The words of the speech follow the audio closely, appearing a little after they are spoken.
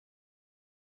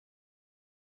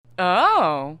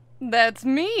Oh, that's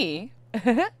me.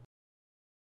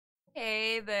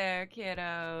 Hey there,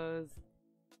 kiddos.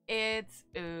 It's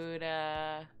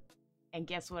Uda. And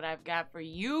guess what I've got for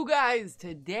you guys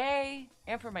today?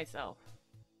 And for myself.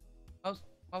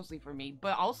 Mostly for me,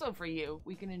 but also for you.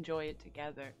 We can enjoy it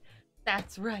together.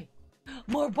 That's right.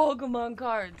 More Pokemon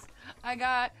cards. I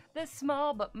got this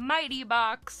small but mighty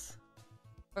box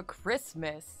for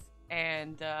Christmas.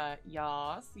 And,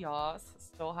 yas,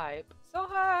 so hype. So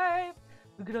hype!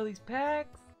 Look at all these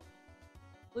packs.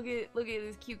 Look at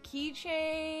this cute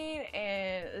keychain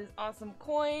and this awesome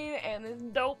coin and this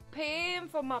dope pin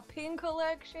for my pin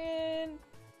collection.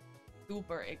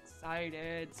 Super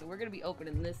excited. So we're gonna be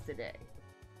opening this today.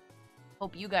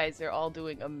 Hope you guys are all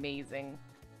doing amazing.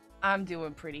 I'm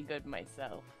doing pretty good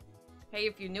myself. Hey,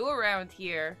 if you're new around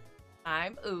here,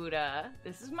 I'm Uda.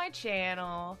 This is my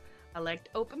channel. I like to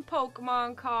open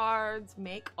Pokemon cards,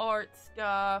 make art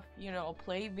stuff, you know,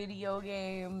 play video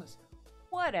games,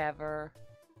 whatever.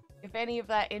 If any of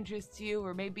that interests you,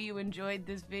 or maybe you enjoyed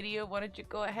this video, why don't you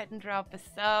go ahead and drop a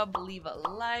sub, leave a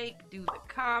like, do the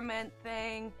comment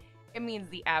thing. It means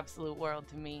the absolute world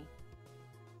to me.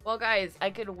 Well guys, I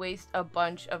could waste a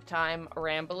bunch of time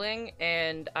rambling,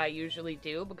 and I usually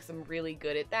do because I'm really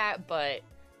good at that, but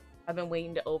I've been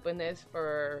waiting to open this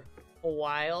for a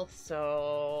while,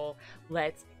 so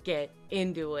let's get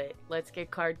into it. Let's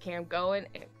get card cam going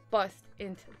and bust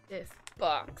into this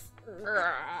box.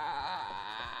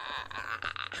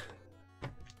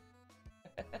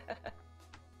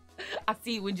 I'll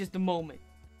see you in just a moment.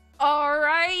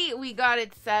 Alright, we got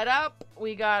it set up.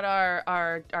 We got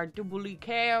our doubly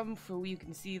cam so you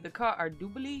can see the car. Our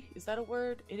doubly? Is that a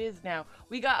word? It is now.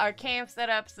 We got our cam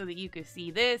set up so that you can see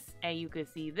this, and you can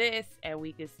see this, and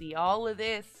we can see all of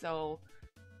this. So,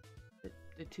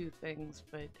 the two things,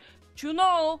 but you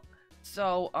know.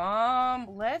 So,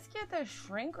 let's get the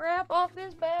shrink wrap off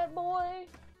this bad boy.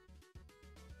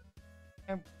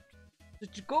 And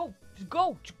just go.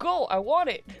 I want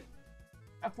it.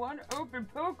 I want to open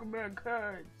Pokemon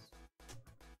cards.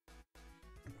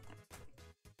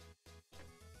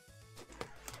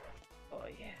 Oh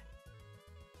yeah.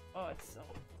 Oh, it's so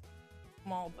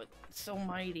small but so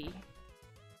mighty.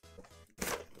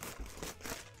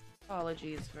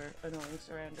 Apologies for annoying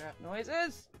saran wrap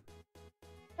noises.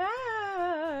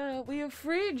 Ah, we have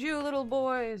freed you, little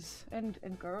boys and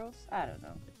girls. I don't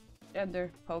know. Gender,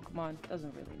 Pokemon,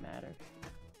 doesn't really matter.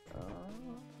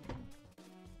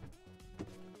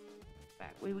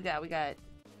 We got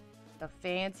the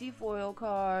fancy foil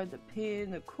card, the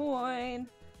pin, the coin,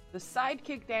 the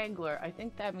sidekick dangler. I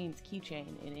think that means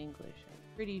keychain in English.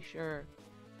 I'm pretty sure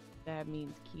that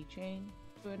means keychain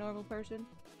to a normal person.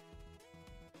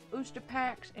 Booster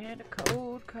packs and a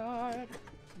code card.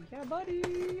 Yeah,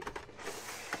 buddy.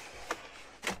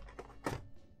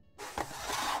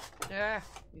 Ah,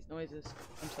 these noises.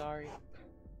 I'm sorry.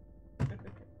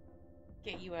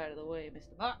 Get you out of the way,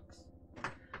 Mr. Box.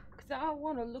 I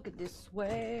wanna look at this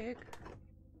swag.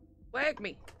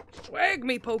 Swag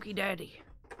me, Pokey Daddy.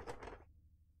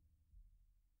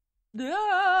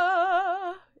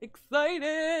 Ah,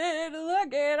 excited!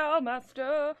 Look at all my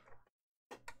stuff.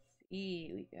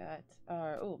 See, we got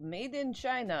our made in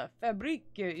China, fabrique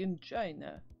in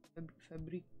China,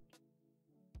 fabrique.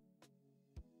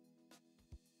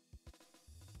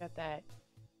 Got that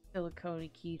silicone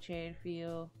keychain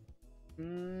feel.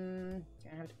 Gonna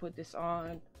have to put this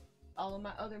on all of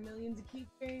my other millions of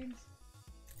keychains.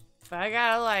 But I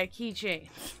got a lot of keychains.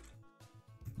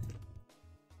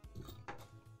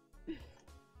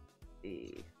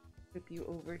 See, flip you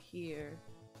over here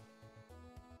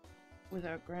with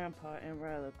our grandpa and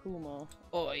Rila Kumo.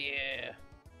 Oh yeah,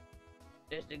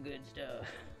 that's the good stuff.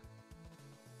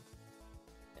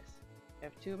 Yes, I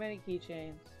have too many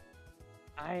keychains.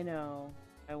 I know.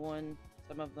 I won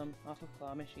some of them off of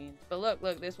claw machines. But look,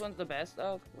 this one's the best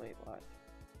though. Wait, watch.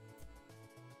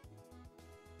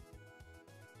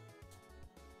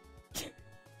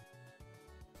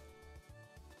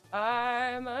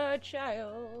 I'm a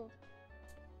child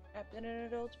trapped in an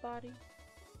adult's body.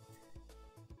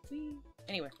 Whee.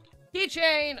 Anyway,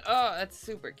 keychain. Oh, that's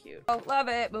super cute. Oh, love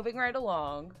it. Moving right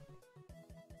along.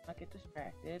 Not get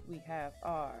distracted. We have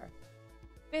our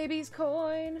baby's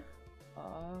coin.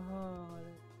 Oh,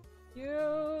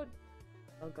 cute.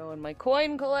 I'll go in my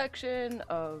coin collection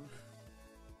of,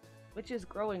 which is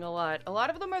growing a lot. A lot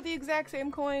of them are the exact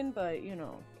same coin, but you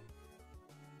know.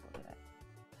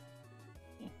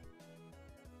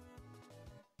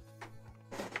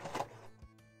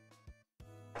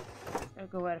 I'll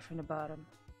go at it from the bottom.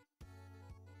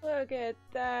 Look at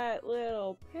that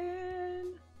little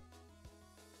pin.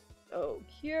 So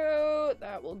cute. cute.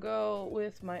 That will go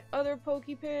with my other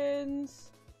Pokepins.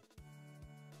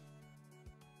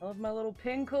 I love my little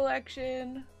pin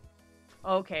collection.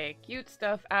 Okay, cute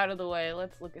stuff out of the way.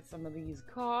 Let's look at some of these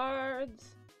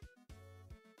cards.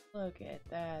 Look at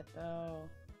that, though.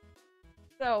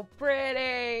 So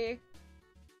pretty!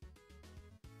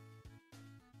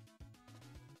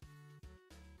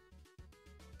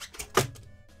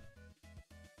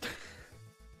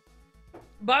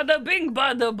 Bada bing,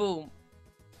 bada boom!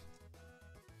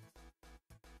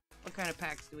 What kind of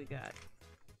packs do we got?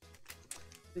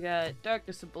 We got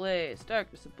Darkness Ablaze,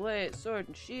 Sword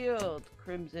and Shield,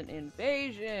 Crimson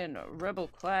Invasion, Rebel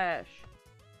Clash,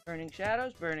 Burning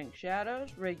Shadows,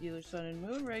 Regular Sun and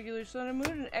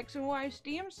Moon, and X and Y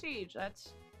Steam Siege.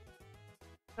 That's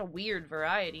a weird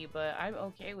variety, but I'm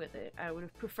okay with it. I would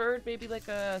have preferred maybe like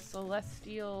a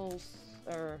Celestial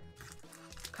or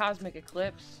Cosmic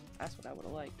Eclipse. That's what I would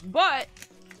have liked. But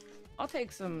I'll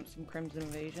take some Crimson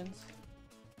Invasions.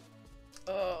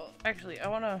 Oh, actually, I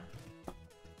wanna...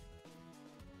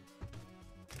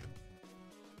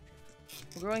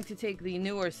 We're going to take the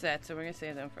newer sets and we're going to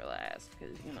save them for last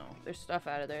because, you know, there's stuff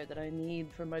out of there that I need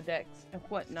for my decks and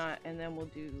whatnot, and then we'll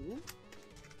do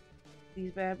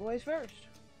these bad boys first.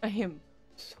 I am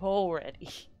so ready.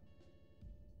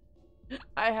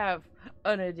 I have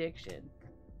an addiction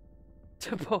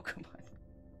to Pokemon.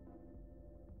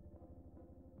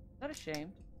 Not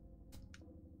ashamed.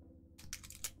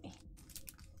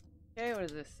 Okay, what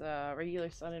is this? Regular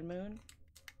Sun and Moon?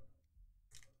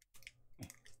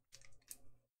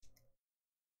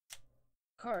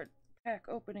 Card, pack,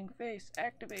 opening face,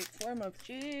 activate, form of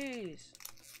cheese.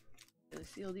 Really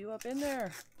sealed you up in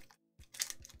there.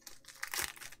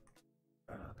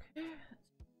 Okay.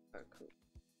 Cool.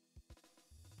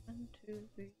 1, 2,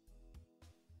 3.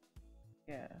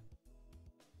 Yeah.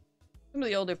 Some of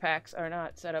the older packs are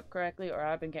not set up correctly, or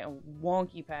I've been getting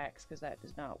wonky packs because that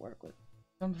does not work with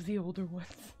some of the older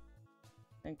ones.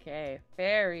 Okay.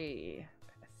 Fairy,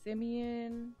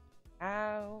 Passimian,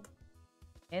 Ow.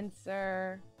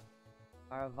 Pinsir,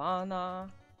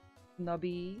 Carvana,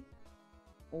 Nubby,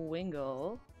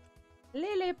 Wingull,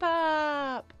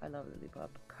 Lilipop! I love Lilipop.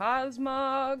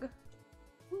 Cosmog!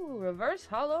 Ooh, Reverse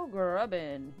Hollow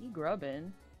Grubbin. He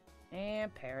grubbin.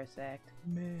 And Parasect.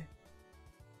 Meh.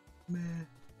 Meh.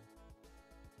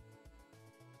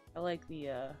 I like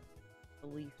the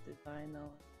leaf design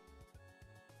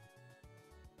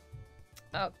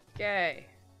though. Okay.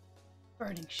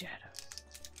 Burning Shadows.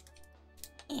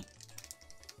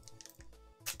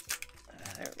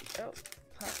 There we go.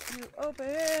 Pop you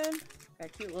open.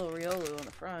 Got cute little Riolu on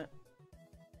the front.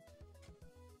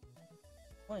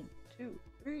 1, 2,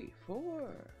 3, 4.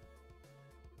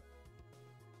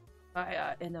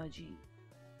 Fire energy.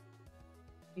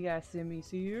 You got Simmy's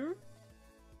here.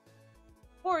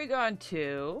 Porygon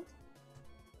 2.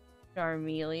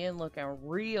 Charmeleon looking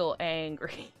real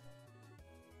angry.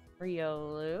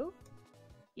 Riolu.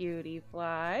 Cutie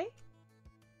Fly.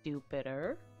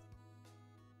 Jupiter.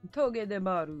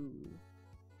 Togedemaru.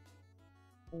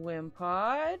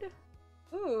 Wimpod.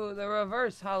 Ooh, the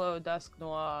reverse hollow Dusk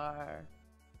Noir.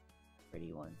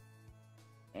 Pretty one.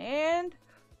 And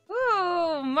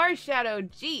ooh, Marshadow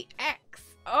GX.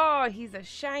 Oh, he's a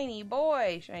shiny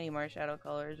boy. Shiny Marshadow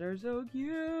colors are so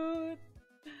cute.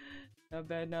 Not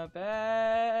bad, not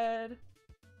bad.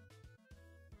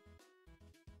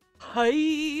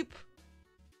 Hype.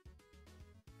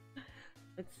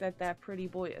 Let's set that pretty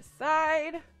boy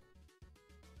aside.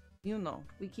 You know,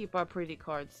 we keep our pretty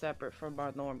cards separate from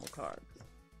our normal cards.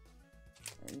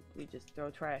 And we just throw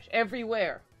trash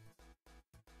everywhere.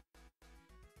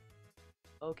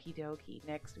 Okie dokie.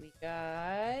 Next we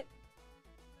got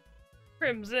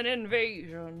Crimson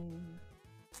Invasion.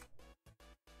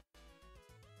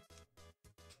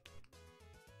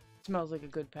 Smells like a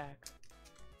good pack.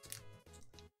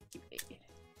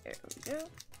 There we go.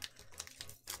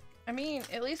 I mean,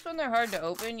 at least when they're hard to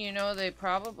open, you know they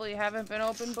probably haven't been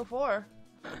opened before.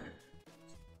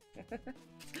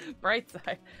 Bright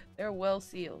side, they're well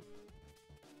sealed.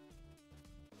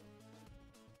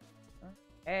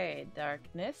 Okay,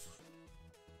 Darkness.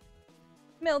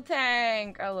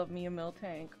 Miltank! I love me a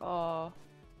Miltank. Aw.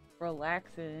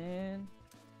 Relaxing.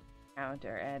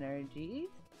 Counter Energy.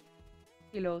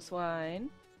 Kilo Swine.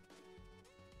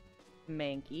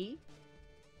 Mankey.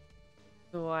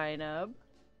 Swinub.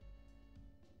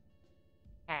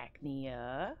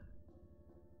 Acnea.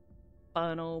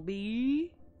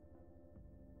 Funnelbee.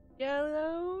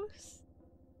 Jellos.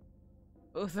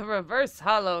 Oh, the reverse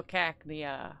hollow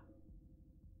Cacnea.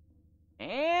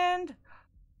 And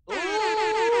ooh,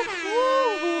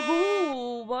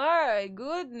 my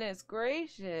goodness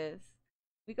gracious.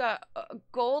 We got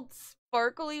gold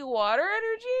sparkly water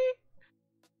energy?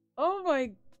 Oh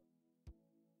my...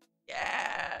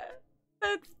 Yeah!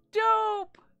 That's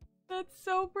dope! That's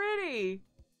so pretty!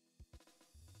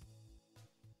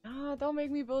 Oh, don't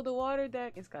make me build a water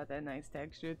deck. It's got that nice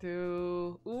texture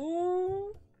too.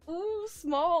 Ooh! Ooh,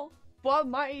 small but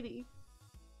mighty.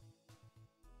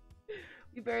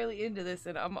 We barely into this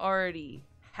and I'm already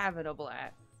having a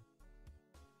blast.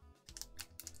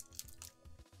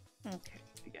 Okay,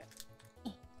 we got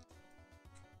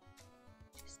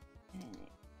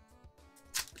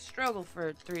struggle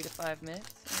for 3 to 5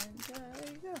 minutes, and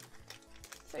there you go.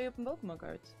 Say open Pokemon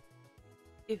cards.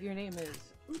 If your name is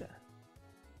Uda.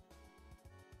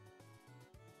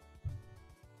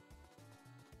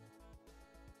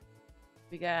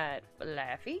 We got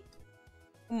Flaffy,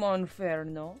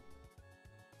 Monferno,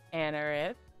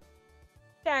 Anorith,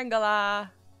 Tangela,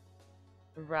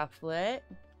 Rufflet,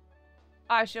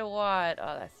 Oshawott.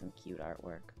 Oh, that's some cute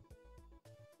artwork.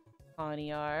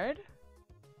 Ponyard,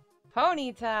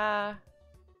 Ponyta.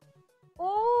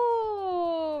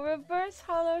 Oh, reverse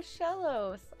hollow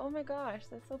Shellos. Oh my gosh,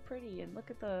 that's so pretty. And look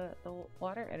at the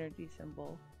water energy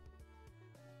symbol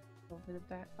over the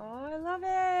back. Oh, I love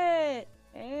it.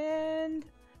 And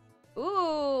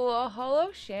ooh, a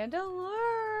hollow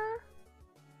Chandelure.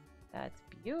 That's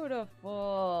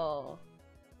beautiful.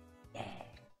 Yeah.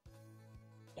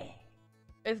 Yeah.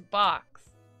 This box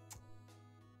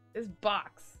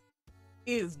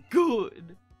is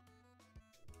good.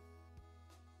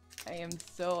 I am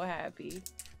so happy.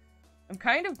 I'm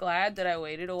kind of glad that I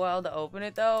waited a while to open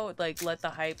it though, like let the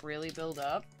hype really build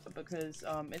up, because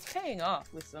it's paying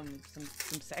off with some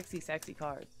sexy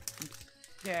cards.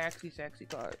 Some sexy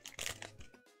cards.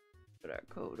 Put our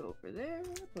code over there,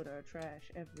 put our trash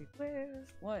everywhere.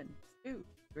 1, 2,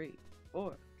 3,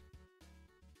 4.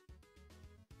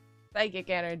 Psychic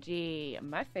energy,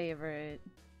 my favorite.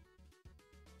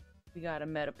 We got a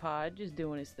Metapod just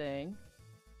doing his thing.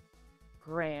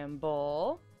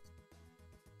 Gramble.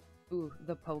 Ooh,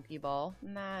 the Pokeball.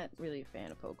 Not really a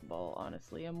fan of Pokeball,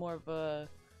 honestly. I'm more of a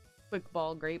Quick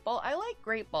Ball, Great Ball. I like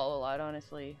Great Ball a lot,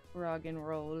 honestly.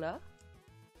 Roggenrola.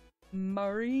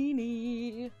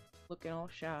 Marini. Looking all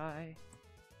shy.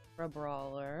 For a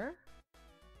Brawler.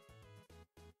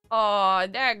 Aw,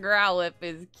 that Growlithe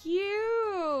is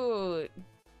cute!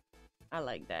 I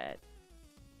like that.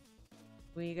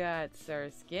 We got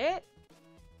Surskit.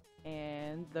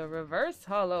 And the reverse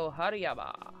hollow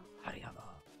Hariyama.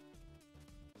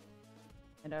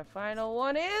 And our final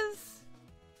one is...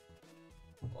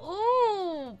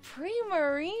 ooh,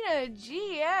 Primarina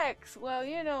GX. Well,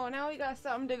 you know, now we got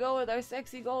something to go with our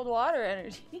sexy gold water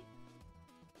energy.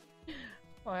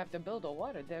 I'll have to build a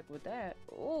water deck with that.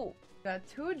 Ooh, got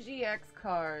 2 GX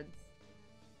cards.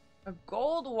 A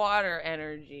gold water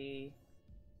energy.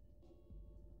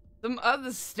 Some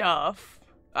other stuff.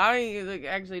 I mean, like,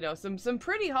 actually no, some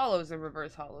pretty hollows and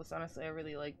reverse hollows. Honestly, I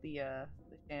really like the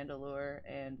Chandelure,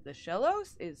 and the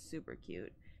Shellos is super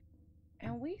cute.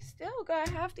 And we still got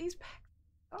half these packs.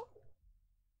 Oh.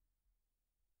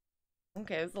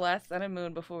 Okay, it's the last Sun and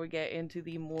Moon before we get into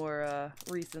the more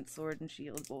recent Sword and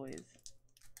Shield boys.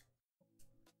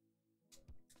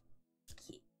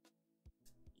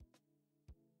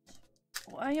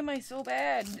 Why am I so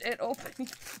bad at opening?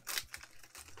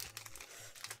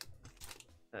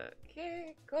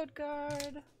 Okay, code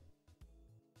card.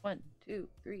 1, 2,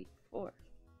 3, 4.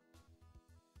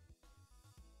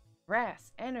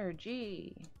 Grass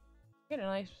energy. Get a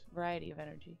nice variety of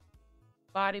energy.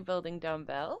 Bodybuilding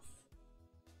dumbbells.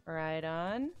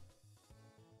 Rhydon.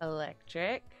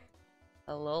 Electric.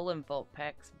 Alolan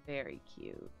Vulpix. Very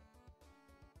cute.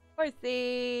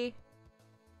 Horsey.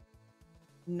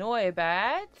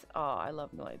 Noibat. Oh, I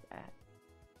love Noibat.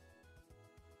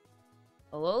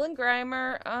 Alolan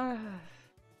Grimer. I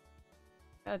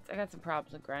got some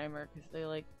problems with Grimer because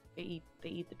they eat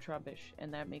the Trubbish,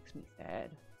 and that makes me sad.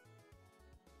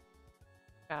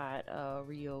 Got a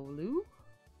Riolu.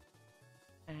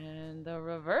 And the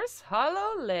reverse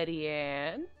hollow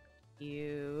Ledian.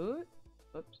 Cute.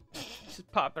 Whoops. Just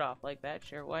pop it off like that.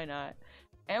 Sure, why not?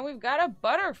 And we've got a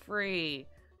Butterfree.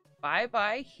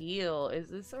 Bye-bye heal. Is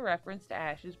this a reference to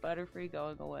Ash's Butterfree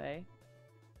going away?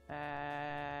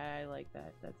 I like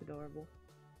that. That's adorable.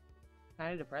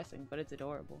 Kind of depressing, but it's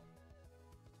adorable.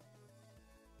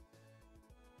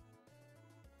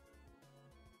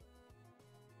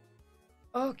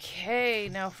 Okay,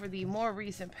 now for the more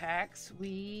recent packs,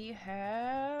 we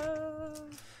have...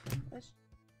 let's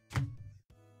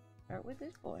start with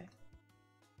this boy.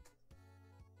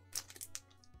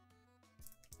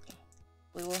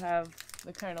 We will have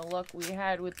the kind of luck we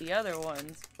had with the other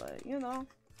ones, but you know,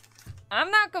 I'm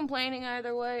not complaining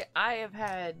either way. I have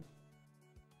had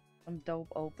some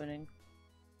dope opening.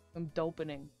 Some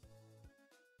dopening.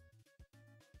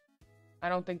 I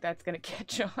don't think that's gonna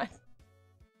catch on.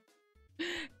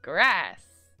 Grass.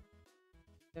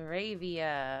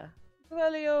 Saravia.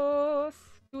 Velios.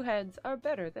 2 heads are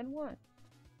better than 1.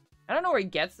 I don't know where he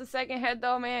gets the 2nd head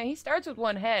though, man. He starts with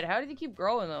 1 head. How did he keep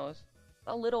growing those?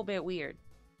 A little bit weird.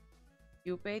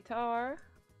 Pupetar.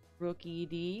 Rookie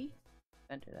D.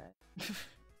 Enter that.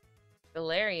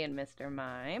 Galarian Mr.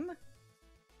 Mime.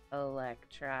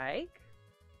 Electrike.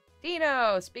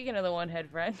 Dino! Speaking of the 1-head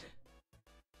friend.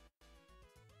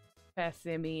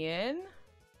 Passimian.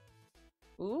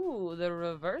 Ooh, the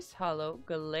reverse hollow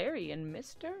Galarian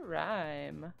Mr.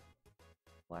 Rhyme.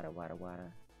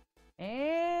 Wada.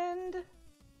 And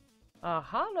a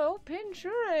hollow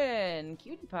Pinchurin.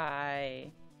 Cutie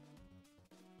Pie.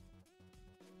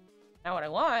 Not what I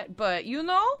want, but you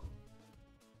know?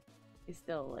 He's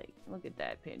still like, look at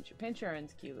that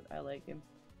Pinchurin's cute. I like him.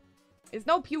 It's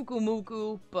no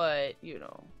Pyukumuku, but you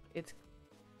know, it's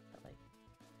I like.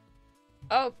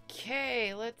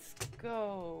 Okay, let's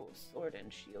go. Sword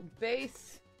and Shield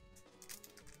base.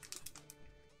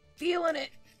 Feeling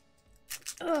it.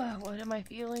 Ugh, what am I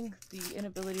feeling? The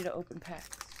inability to open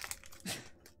packs.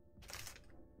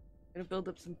 Gonna build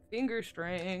up some finger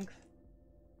strength.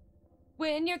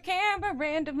 When your camera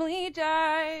randomly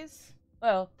dies.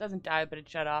 Well, it doesn't die, but it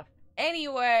shut off.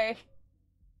 Anyway.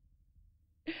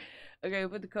 Okay,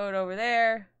 put the code over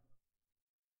there.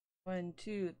 1,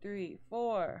 2, 3,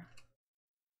 4.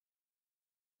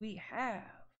 We have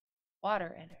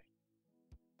water energy.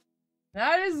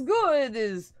 Not as good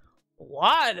as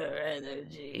water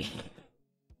energy.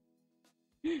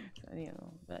 So, you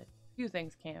know, but a few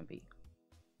things can be.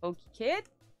 Pokekid.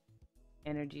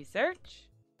 Energy Search.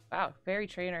 Wow, Fairy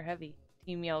Trainer heavy.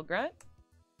 Team Yell Grunt.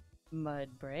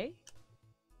 Mudbray.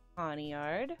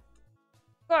 Pawniard.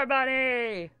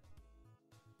 Carboni!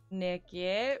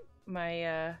 Nickit.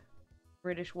 My,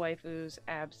 British waifu's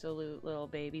absolute little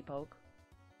baby poke.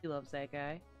 She loves that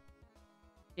guy.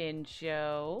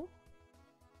 Shinsho.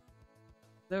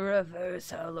 The reverse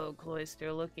hollow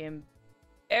Cloyster looking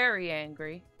very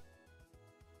angry.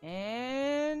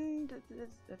 And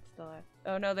that's the last.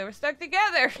 Oh no, they were stuck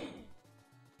together!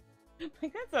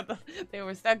 Like, that's not the. They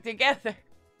were stuck together.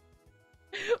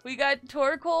 We got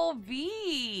Torkoal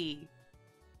V!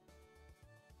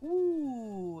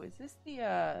 Ooh, is this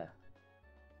the,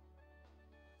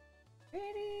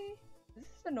 pretty? Is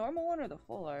this the normal one or the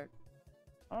full art?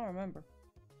 I don't remember.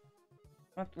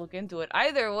 I'll have to look into it.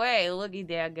 Either way, look at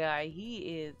that guy. He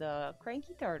is a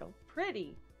cranky turtle.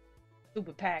 Pretty.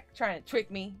 Stupid pack trying to trick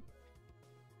me.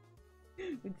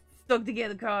 With stuck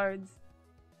together cards.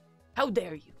 How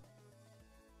dare you?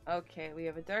 Okay, we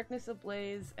have a Darkness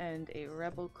Ablaze and a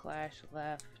Rebel Clash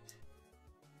left.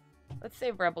 Let's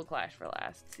save Rebel Clash for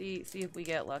last. See if we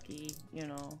get lucky, you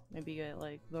know. Maybe get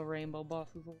like the Rainbow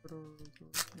Boss's Orders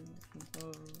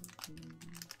or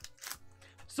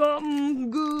something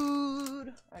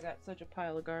good. I got such a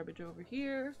pile of garbage over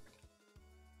here.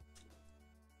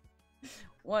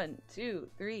 1, 2,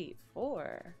 3,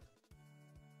 4.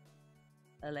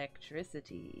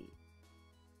 Electricity.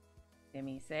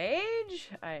 Sage.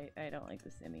 I don't like the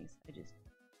Simmies. I just.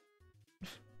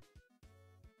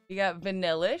 You got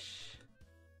Vanillish.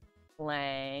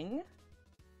 Lang.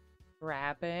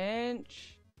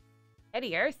 Trapinch.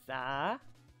 Eddie Ursa.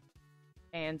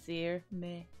 Fancier.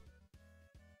 Meh.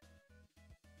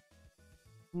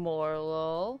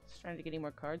 Morlul. Just trying to get any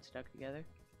more cards stuck together.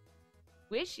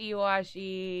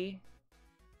 Wishy-washy.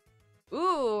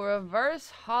 Ooh, reverse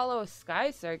hollow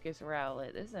Sky Circus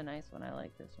Rowlet. This is a nice one. I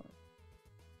like this one.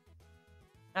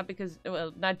 Not because,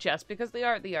 well, not just because the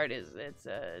art. The art is, it's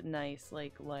a nice,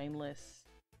 like, lineless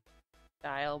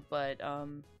style, but,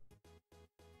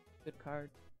 good card.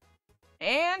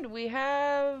 And we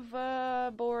have,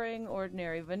 boring,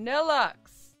 ordinary Vanillux.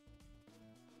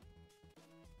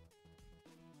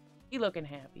 He looking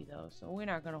happy, though, so we're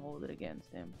not gonna hold it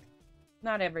against him.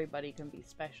 Not everybody can be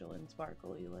special and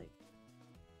sparkly, like...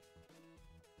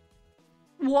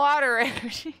 Water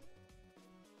energy!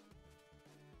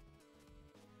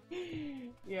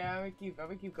 Yeah, I'm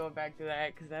gonna keep going back to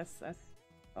that, because that's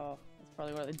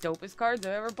probably one of the dopest cards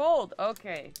I've ever pulled.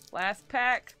 Okay, last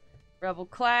pack. Rebel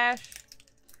Clash.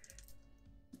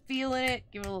 Feeling it.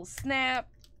 Give it a little snap.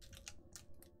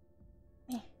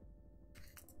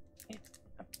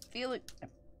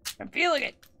 I'm feeling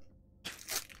it!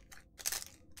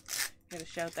 Gotta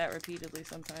shout that repeatedly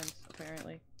sometimes,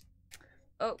 apparently.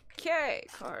 Okay,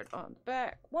 card on the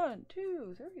back. 1,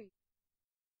 2, 3.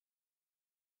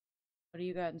 What do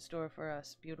you got in store for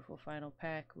us? Beautiful final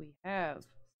pack. We have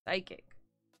Psychic,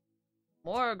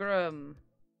 Morgrim,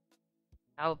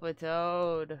 Alpha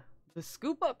Toad, the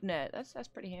Scoop Up Net. That's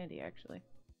pretty handy actually.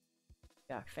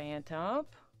 Got Phantom,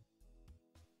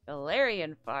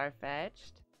 Galarian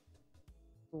Farfetch'd,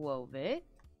 Wovit,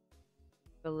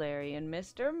 Galarian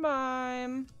Mr.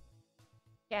 Mime,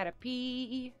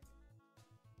 Caterpie.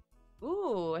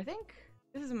 Ooh, I think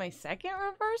this is my second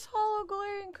reverse holo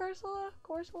Galarian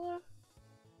Corsola.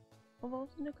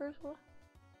 Evolves into Corsola.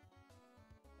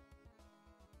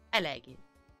 I like it.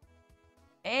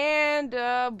 And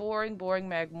boring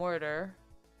Magmortar.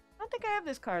 I don't think I have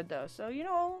this card though, so you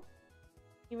know,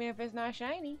 even if it's not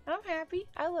shiny, I'm happy.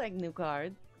 I like new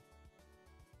cards.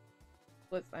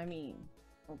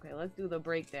 Okay, let's do the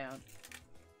breakdown.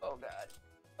 Oh god.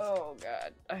 Oh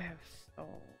god. I have so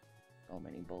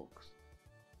many bulks.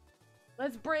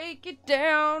 Let's break it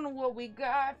down, what we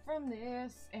got from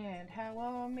this and how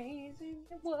amazing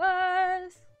it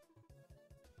was.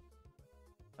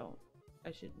 Oh,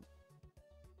 I shouldn't.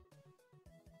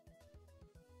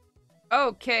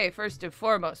 Okay, first and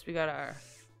foremost, we got our,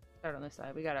 start on this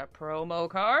side, we got our promo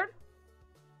card.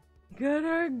 Got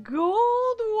our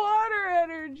gold water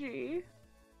energy.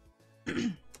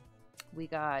 We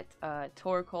got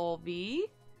Torkoal V.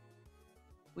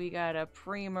 We got a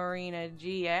Primarina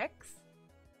GX.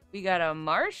 We got a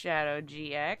Marshadow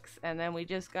GX. And then we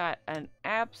just got an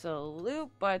absolute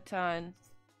butt ton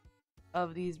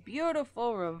of these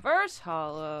beautiful reverse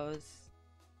holos.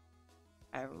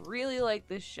 I really like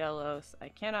this Shellos. I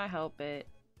cannot help it.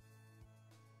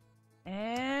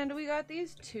 And we got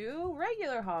these two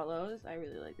regular holos. I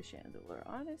really like the Chandelure,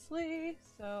 honestly.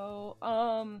 So,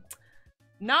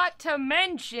 not to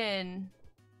mention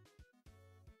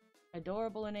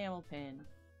adorable enamel pin,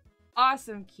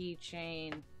 awesome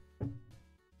keychain,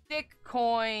 thick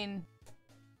coin.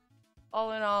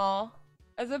 All in all,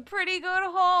 it's a pretty good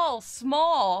haul.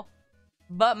 Small,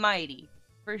 but mighty,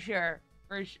 for sure.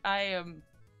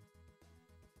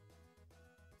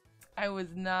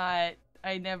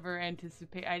 I never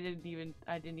anticipated. I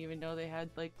didn't even know they had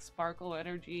like Sparkle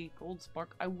Energy, Gold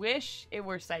Spark. I wish it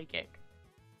were Psychic.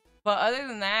 But other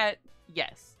than that,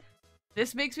 yes.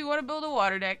 This makes me want to build a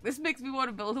water deck. This makes me want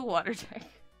to build a water deck.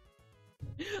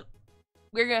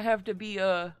 We're gonna have to be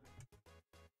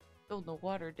building a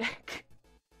water deck.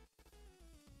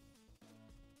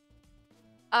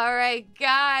 Alright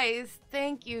guys,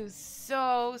 thank you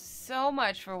so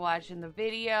much for watching the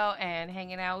video and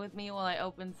hanging out with me while I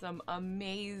open some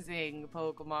amazing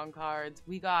Pokemon cards.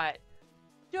 We got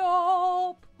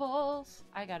dope pulls.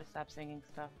 I gotta stop singing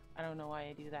stuff. I don't know why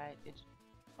I do that. It's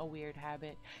a weird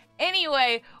habit.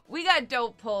 Anyway, we got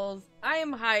dope pulls. I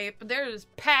am hype. There's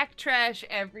pack trash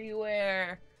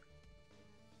everywhere.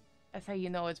 That's how you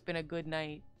know it's been a good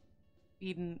night.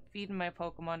 Feeding my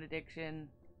Pokemon addiction.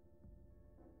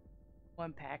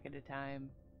 One pack at a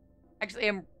time.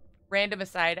 Actually, random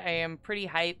aside, I am pretty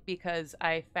hyped because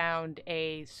I found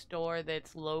a store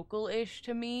that's local-ish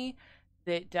to me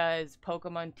that does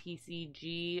Pokemon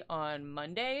TCG on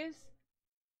Mondays.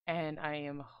 And I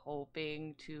am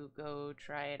hoping to go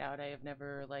try it out. I have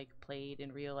never, like, played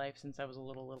in real life since I was a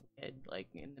little kid, like,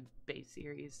 in the base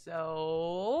series.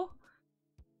 So,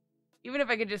 even if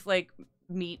I could just, like,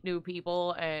 meet new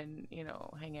people and, you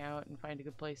know, hang out and find a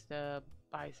good place to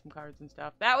buy some cards and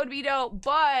stuff, that would be dope.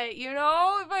 But, you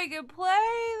know, if I could play,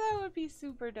 that would be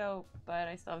super dope. But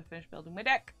I still haven't finished building my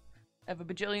deck. I have a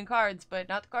bajillion cards, but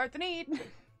not the cards I need.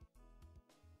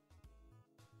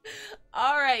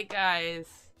 Alright, guys.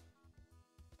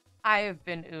 I have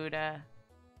been Uda.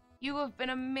 You have been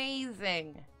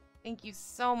amazing. Thank you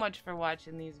so much for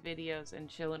watching these videos and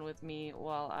chilling with me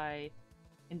while I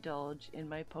indulge in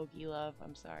my Poké love.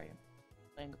 I'm sorry, I'm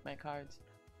playing with my cards.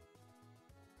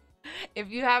 If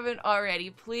you haven't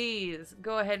already, please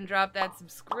go ahead and drop that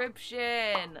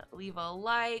subscription, leave a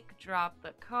like, drop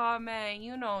the comment,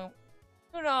 you know,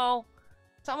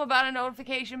 something about a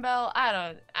notification bell.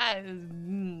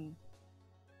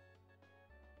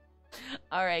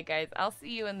 Alright guys, I'll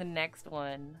see you in the next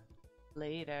one.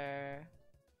 Later.